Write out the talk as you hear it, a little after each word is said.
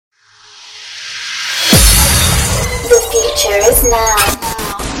starts now.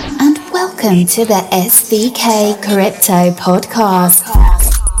 And welcome to the SVK Crypto Podcast.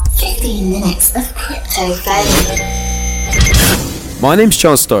 15 minutes of crypto value. My name's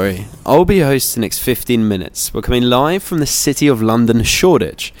Charles Story. I'll be your host for the next 15 minutes. We're coming live from the City of London,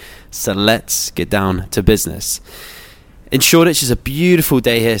 Shoreditch. So let's get down to business. In Shoreditch, it's a beautiful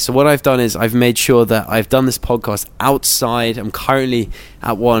day here. So what I've done is I've made sure that I've done this podcast outside. I'm currently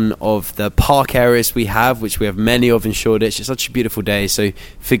at one of the park areas we have, which we have many of in Shoreditch. It's such a beautiful day. So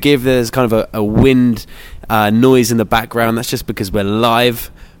forgive there's kind of a wind noise in the background. That's just because we're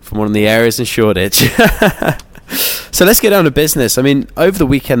live from one of the areas in Shoreditch. So let's get down to business. I mean, over the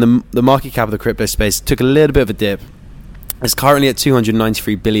weekend, the market cap of the crypto space took a little bit of a dip. It's currently at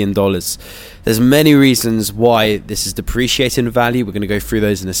 $293 billion. There's many reasons why this is depreciating in value. We're going to go through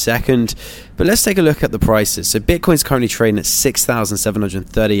those in a second. But let's take a look at the prices. So Bitcoin's currently trading at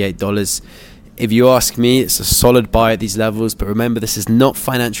 $6,738. If you ask me, it's a solid buy at these levels, but remember, this is not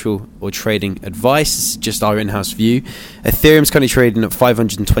financial or trading advice. It's just our in-house view. Ethereum's currently trading at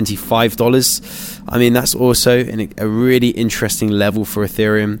 $525. I mean, that's also a really interesting level for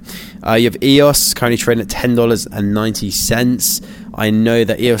Ethereum. You have EOS currently trading at $10.90. I know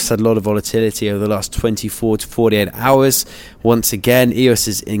that EOS had a lot of volatility over the last 24 to 48 hours. Once again, EOS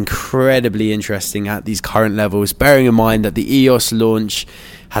is incredibly interesting at these current levels, bearing in mind that the EOS launch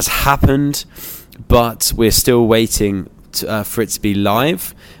has happened, but we're still waiting for it to be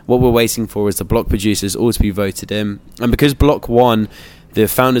live. What we're waiting for is the block producers all to be voted in. And because Block 1, the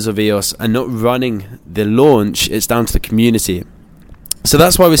founders of EOS, are not running the launch, it's down to the community. So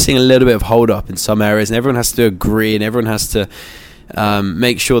that's why we're seeing a little bit of hold up in some areas, and everyone has to agree, and everyone has to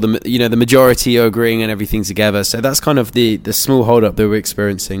make sure the majority are agreeing and everything together. So that's kind of the small hold up that we're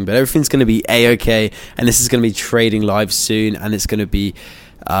experiencing. But everything's going to be A-OK, and this is going to be trading live soon, and it's going to be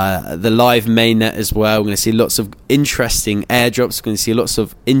the live mainnet as well. We're going to see lots of interesting airdrops. We're going to see lots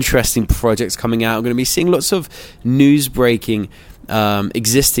of interesting projects coming out. We're going to be seeing lots of news breaking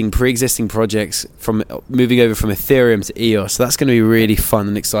pre-existing projects from moving over from Ethereum to EOS. So that's going to be really fun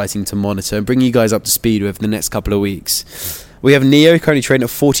and exciting to monitor and bring you guys up to speed with the next couple of weeks. We have Neo currently trading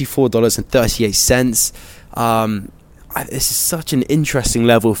at $44.38. This is such an interesting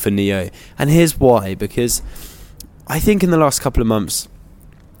level for Neo, and here's why. Because I think in the last couple of months,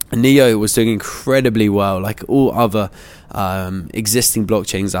 Neo was doing incredibly well, like all other existing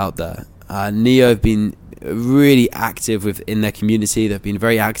blockchains out there. Neo have been really active within their community. They've been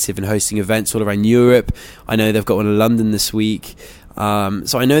very active in hosting events all around Europe. I know they've got one in London this week.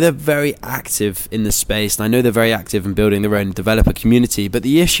 So I know they're very active in the space, and I know they're very active in building their own developer community. But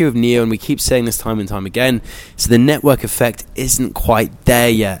the issue of Neo, and we keep saying this time and time again, is the network effect isn't quite there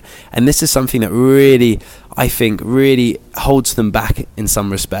yet. And this is something that really, I think, really holds them back in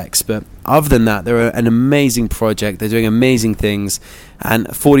some respects. But other than that, they're an amazing project. They're doing amazing things. And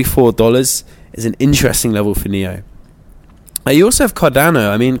 $44 is an interesting level for Neo. You also have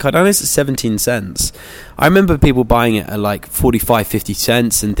Cardano. I mean, Cardano's at 17 cents. I remember people buying it at like 45, 50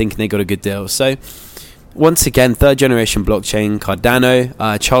 cents and thinking they got a good deal. So, once again, third generation blockchain, Cardano.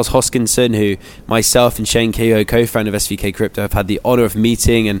 Charles Hoskinson, who myself and Shane Keogh, co-founder of SVK Crypto, have had the honor of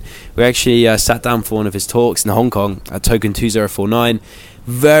meeting, and we actually sat down for one of his talks in Hong Kong at Token 2049.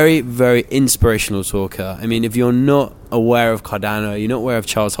 Very, very inspirational talker. I mean, if you're not aware of Cardano, you're not aware of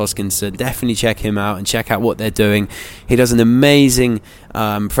Charles Hoskinson, definitely check him out and check out what they're doing. He does an amazing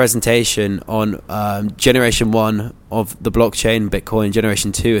presentation on Generation 1 of the blockchain, Bitcoin,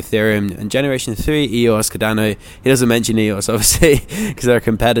 Generation 2, Ethereum, and Generation 3, EOS, Cardano. He doesn't mention EOS, obviously, because they're a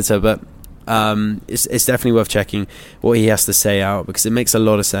competitor, but it's definitely worth checking what he has to say out, because it makes a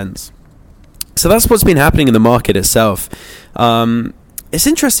lot of sense. So that's what's been happening in the market itself. It's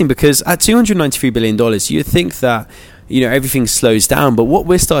interesting because at $293 billion, you'd think that everything slows down, but what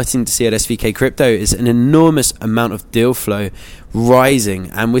we're starting to see at SVK Crypto is an enormous amount of deal flow rising,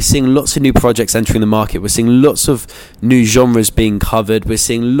 and we're seeing lots of new projects entering the market. We're seeing lots of new genres being covered. We're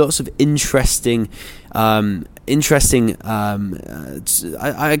seeing lots of interesting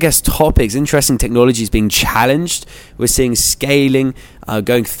topics, interesting technologies being challenged. We're seeing scaling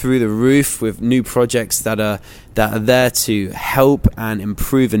going through the roof with new projects that are there to help and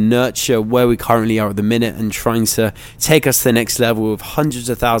improve and nurture where we currently are at the minute, and trying to take us to the next level with hundreds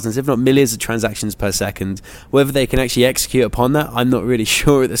of thousands, if not millions of transactions per second. Whether they can actually execute upon that, I'm not really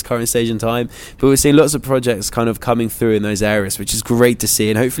sure at this current stage in time, but we're seeing lots of projects kind of coming through in those areas, which is great to see,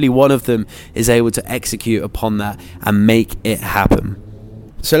 and hopefully one of them is able to execute upon that and make it happen.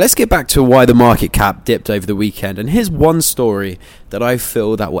 So let's get back to why the market cap dipped over the weekend. And here's one story that I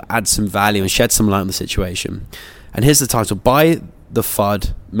feel that will add some value and shed some light on the situation. And here's the title: Buy the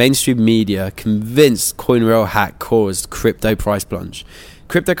FUD, mainstream media convinced CoinRail hack caused crypto price plunge.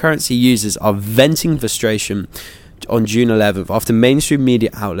 Cryptocurrency users are venting frustration on June 11th after mainstream media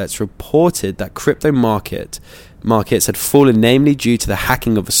outlets reported that crypto markets had fallen, namely due to the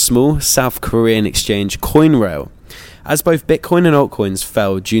hacking of a small South Korean exchange, CoinRail. As both Bitcoin and altcoins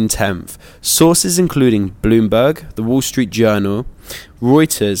fell June 10th, sources including Bloomberg, The Wall Street Journal,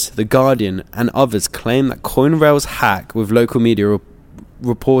 Reuters, The Guardian, and others claim that CoinRail's hack, with local media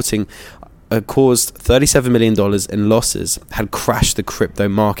reporting caused $37 million in losses, had crashed the crypto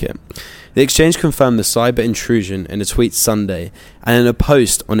market. The exchange confirmed the cyber intrusion in a tweet Sunday and in a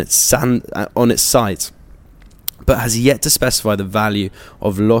post on its site, but has yet to specify the value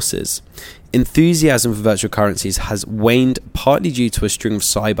of losses. Enthusiasm for virtual currencies has waned, partly due to a string of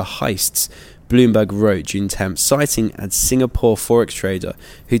cyber heists, Bloomberg wrote June 10th, citing a Singapore forex trader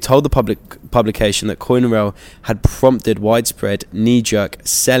who told the publication that CoinRail had prompted widespread knee-jerk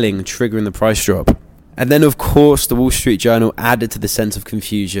selling, triggering the price drop. And then, of course, the Wall Street Journal added to the sense of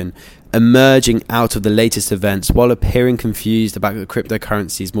confusion, emerging out of the latest events while appearing confused about the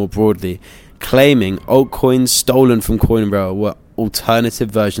cryptocurrencies more broadly, claiming altcoins stolen from CoinRail were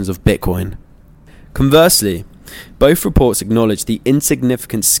alternative versions of Bitcoin. Conversely, both reports acknowledge the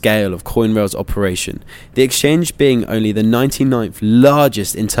insignificant scale of CoinRail's operation, the exchange being only the 99th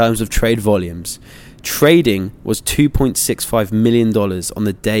largest in terms of trade volumes. Trading was $2.65 million on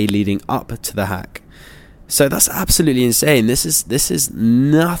the day leading up to the hack. So that's absolutely insane. This is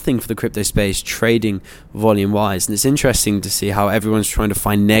nothing for the crypto space trading volume wise, and it's interesting to see how everyone's trying to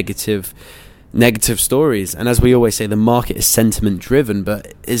find negative stories. And as we always say, the market is sentiment driven,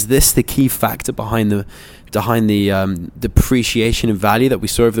 but is this the key factor behind the depreciation in value that we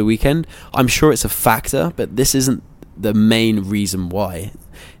saw over the weekend? I'm sure it's a factor, but this isn't the main reason why.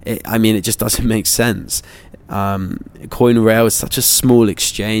 It just doesn't make sense. CoinRail is such a small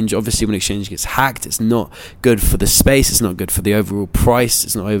exchange. Obviously, when an exchange gets hacked, it's not good for the space, it's not good for the overall price,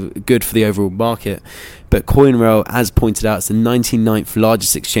 it's not good for the overall market. But CoinRail, as pointed out, is the 99th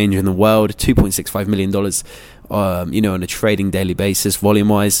largest exchange in the world, $2.65 million on a trading daily basis,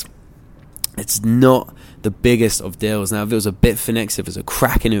 volume-wise. It's not the biggest of deals. Now, if it was a Bitfinex, if it was a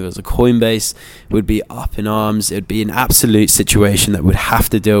Kraken, if it was a Coinbase, it would be up in arms. It would be an absolute situation that we'd have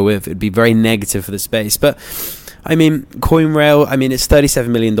to deal with. It would be very negative for the space. But, CoinRail, it's $37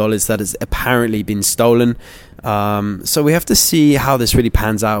 million that has apparently been stolen. So we have to see how this really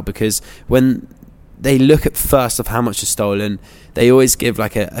pans out, because when they look at first of how much is stolen, they always give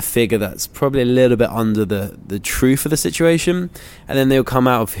like a figure that's probably a little bit under the truth of the situation, and then they'll come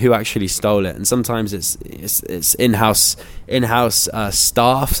out of who actually stole it. And sometimes it's in-house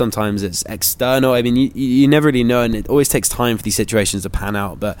staff, sometimes it's external. You never really know, and it always takes time for these situations to pan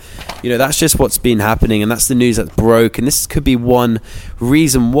out. But that's just what's been happening, and that's the news that's broke. And this could be one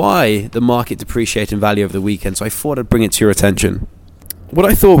reason why the market depreciated in value over the weekend. So I thought I'd bring it to your attention. What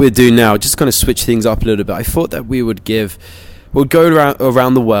I thought we'd do now, just kind of switch things up a little bit, I thought that we'll go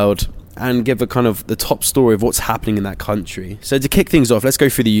around the world and give a kind of the top story of what's happening in that country. So to kick things off, let's go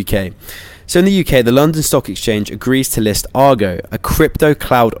through the UK. So in the UK, the London Stock Exchange agrees to list Argo, a crypto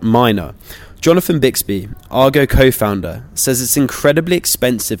cloud miner. Jonathan Bixby, Argo co-founder, says it's incredibly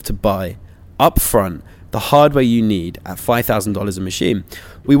expensive to buy upfront the hardware you need at $5,000 a machine.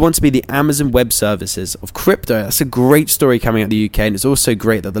 We want to be the Amazon Web Services of crypto. That's a great story coming out of the UK, and it's also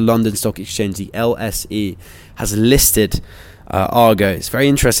great that the London Stock Exchange, the LSE, has listed Argo. It's very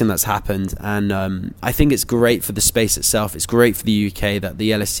interesting that's happened, and I think it's great for the space itself. It's great for the UK that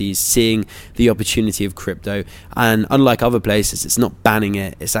the LSE is seeing the opportunity of crypto, and unlike other places, it's not banning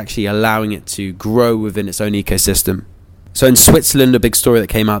it, it's actually allowing it to grow within its own ecosystem. So in Switzerland, a big story that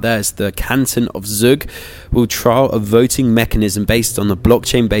came out there is the canton of Zug will trial a voting mechanism based on the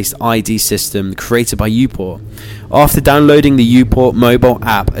blockchain-based ID system created by Uport. After downloading the Uport mobile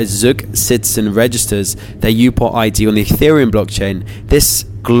app, a Zug citizen registers their Uport ID on the Ethereum blockchain. This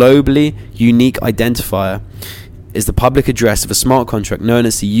globally unique identifier is the public address of a smart contract known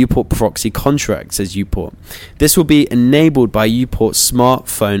as the Uport proxy contract, says Uport. This will be enabled by Uport's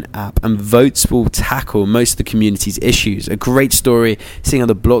smartphone app, and votes will tackle most of the community's issues. A great story, seeing how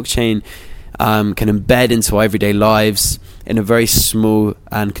the blockchain can embed into our everyday lives in a very small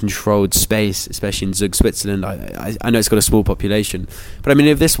and controlled space, especially in Zug, Switzerland. I know it's got a small population, but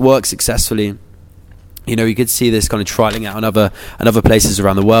if this works successfully, you could see this kind of trialing out on other places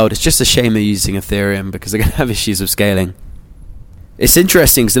around the world. It's just a shame they're using Ethereum because they're going to have issues with scaling. It's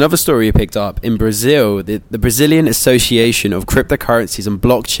interesting because another story we picked up in Brazil, the Brazilian Association of Cryptocurrencies and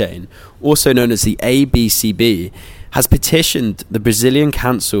Blockchain, also known as the ABCB, has petitioned the Brazilian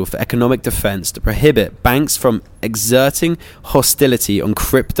Council for Economic Defense to prohibit banks from exerting hostility on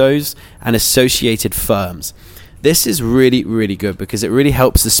cryptos and associated firms. This is really, really good because it really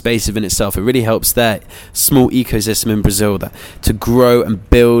helps the space within itself. It really helps their small ecosystem in Brazil to grow and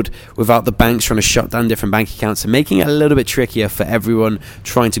build without the banks trying to shut down different bank accounts and making it a little bit trickier for everyone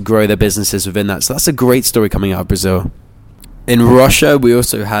trying to grow their businesses within that. So that's a great story coming out of Brazil. In Russia, we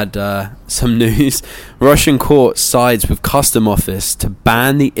also had some news. Russian court sides with Custom Office to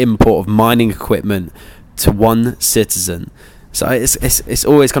ban the import of mining equipment to one citizen. So it's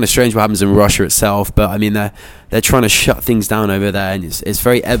always kind of strange what happens in Russia itself, but I mean they're trying to shut things down over there, and it's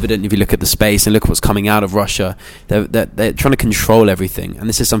very evident if you look at the space and look at what's coming out of Russia. They're trying to control everything, and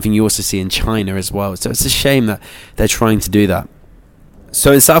this is something you also see in China as well. So it's a shame that they're trying to do that.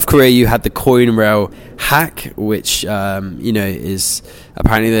 So in South Korea, you had the CoinRail hack, which is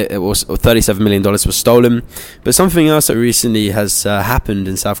apparently it was $37 million was stolen. But something else that recently has happened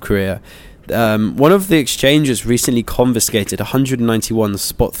in South Korea. One of the exchanges recently confiscated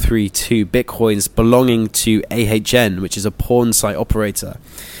 191.32 bitcoins belonging to AHN, which is a pawn site operator.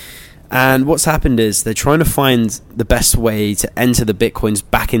 And what's happened is they're trying to find the best way to enter the bitcoins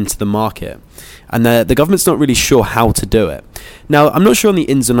back into the market. And the government's not really sure how to do it. Now, I'm not sure on the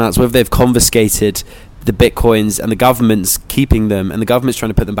ins and outs whether they've confiscated the bitcoins and the government's keeping them and the government's trying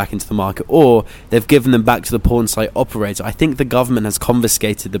to put them back into the market, or they've given them back to the pawn site operator. I think the government has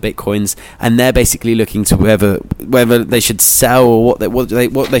confiscated the bitcoins and they're basically looking to whether they should sell or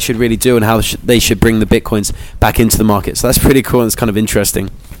what they should really do and how they should bring the bitcoins back into the market. So that's pretty cool and it's kind of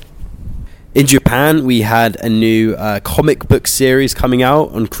interesting. In Japan, we had a new comic book series coming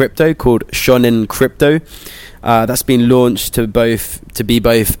out on crypto called Shonen Crypto. That's been launched to be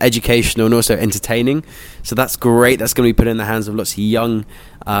both educational and also entertaining. So that's great. That's going to be put in the hands of lots of young,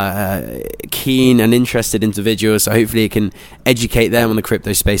 keen and interested individuals. So hopefully it can educate them on the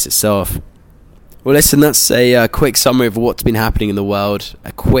crypto space itself. Well, listen, that's a quick summary of what's been happening in the world.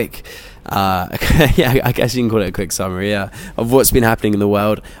 A quick... I guess you can call it a quick summary, of what's been happening in the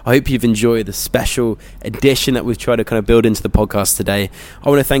world. I hope you've enjoyed the special edition that we've tried to kind of build into the podcast today. I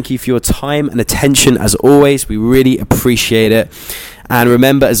want to thank you for your time and attention as always. We really appreciate it. And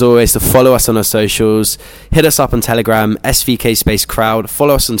remember, as always, to follow us on our socials. Hit us up on Telegram, SVK Space Crowd.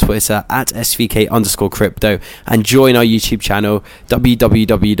 Follow us on Twitter at SVK_crypto. And join our YouTube channel,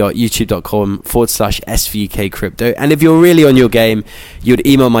 www.youtube.com/SVK Crypto. And if you're really on your game, you'd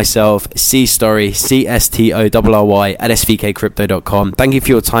email myself, CStory, CSTORRY at svkcrypto.com. Thank you for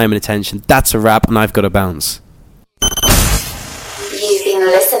your time and attention. That's a wrap, and I've got to bounce. You've been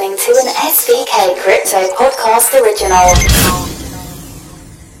listening to an SVK Crypto Podcast original.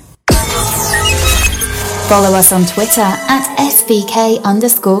 Follow us on Twitter at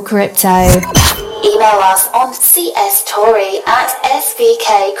SVK_crypto. Email us on CStory at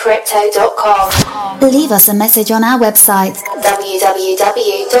svkcrypto.com. Leave us a message on our website,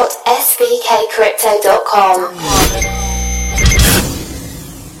 www.svkcrypto.com.